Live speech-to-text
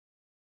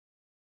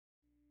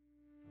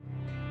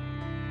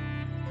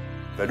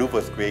The Louvre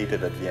was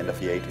created at the end of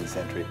the 18th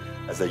century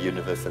as a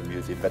universal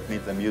museum. That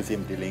means a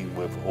museum dealing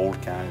with all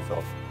kinds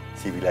of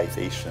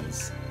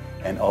civilizations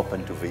and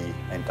open to the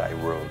entire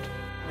world.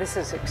 This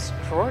is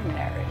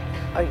extraordinary.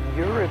 A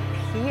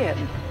European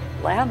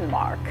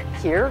landmark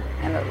here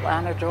in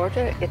Atlanta,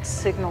 Georgia. It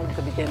signaled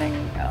the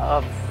beginning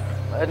of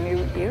a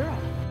new era.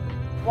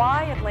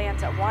 Why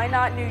Atlanta? Why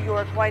not New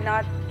York? Why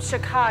not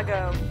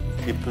Chicago?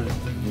 People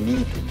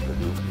needed the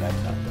Louvre in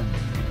Atlanta.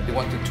 They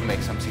wanted to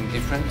make something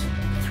different.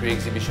 3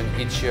 exhibitions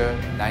each year,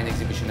 9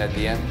 exhibitions at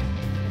the end.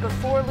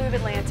 Before Louvre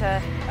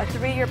Atlanta, a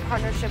 3-year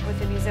partnership with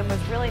the museum was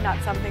really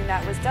not something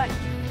that was done.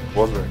 It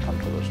was very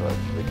controversial at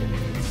the beginning.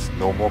 It's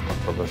no more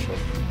controversial.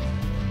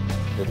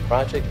 The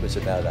project was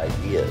about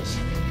ideas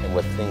and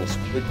what things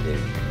could be.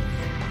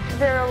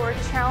 There were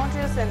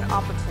challenges and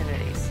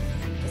opportunities.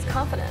 There's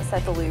confidence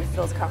that the Louvre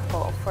feels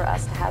comfortable for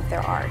us to have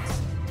their art.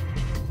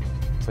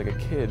 It's like a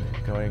kid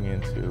going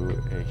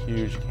into a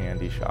huge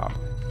candy shop.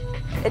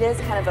 It is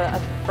kind of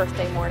a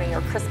birthday morning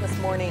or Christmas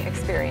morning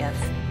experience.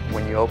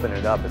 When you open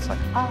it up, it's like,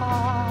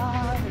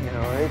 you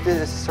know, it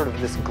is sort of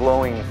this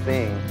glowing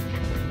thing.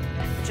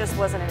 It just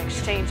wasn't an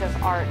exchange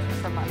of art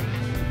for money.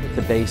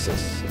 The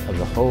basis of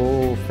the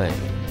whole thing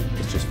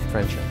is just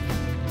friendship.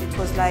 It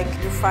was like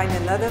you find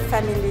another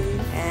family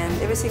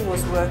and everything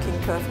was working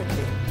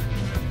perfectly.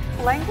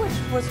 Language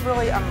was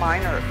really a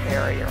minor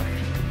barrier.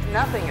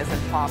 Nothing is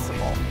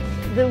impossible.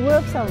 The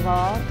works of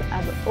art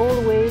have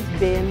always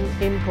been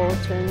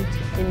important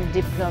in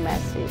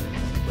diplomacy.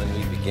 When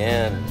we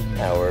began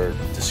our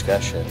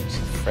discussions,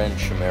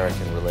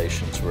 French-American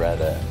relations were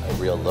at a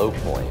real low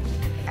point.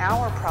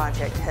 Our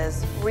project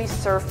has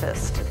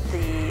resurfaced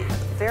the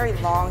very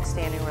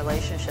long-standing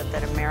relationship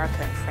that America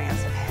and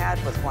France have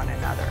had with one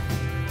another.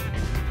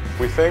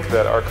 We think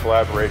that our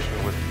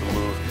collaboration with the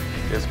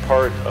Louvre is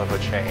part of a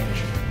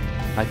change.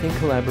 I think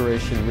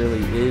collaboration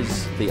really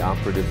is the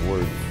operative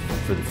word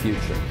for the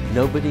future.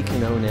 Nobody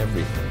can own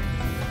everything.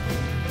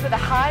 For the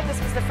Hive,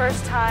 this was the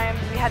first time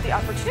we had the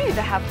opportunity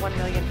to have 1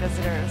 million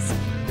visitors.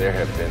 There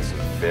have been some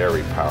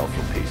very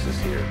powerful pieces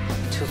here.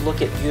 To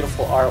look at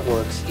beautiful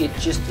artworks, it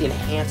just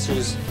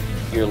enhances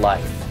your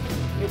life.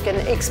 You can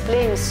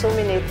explain so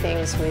many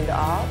things with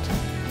art.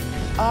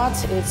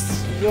 Art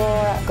is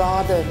your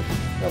garden,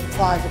 your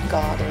private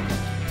garden.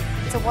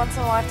 It's a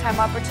once-in-a-lifetime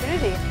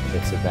opportunity.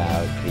 It's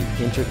about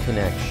the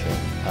interconnection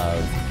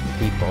of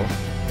people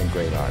and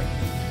great art.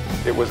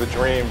 It was a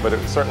dream, but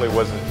it certainly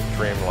wasn't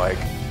dreamlike.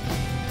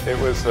 It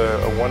was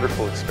a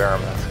wonderful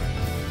experiment.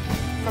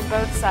 From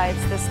both sides,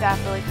 the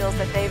staff really feels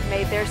that they've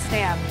made their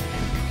stamp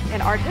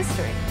in art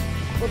history.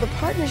 Well, the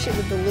partnership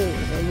with the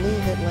Louvre and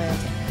Louvre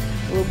Atlanta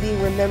will be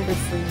remembered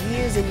for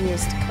years and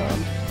years to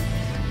come.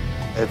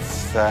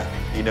 It's,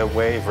 in a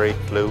way, very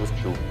close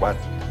to what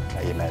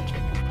I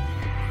imagined.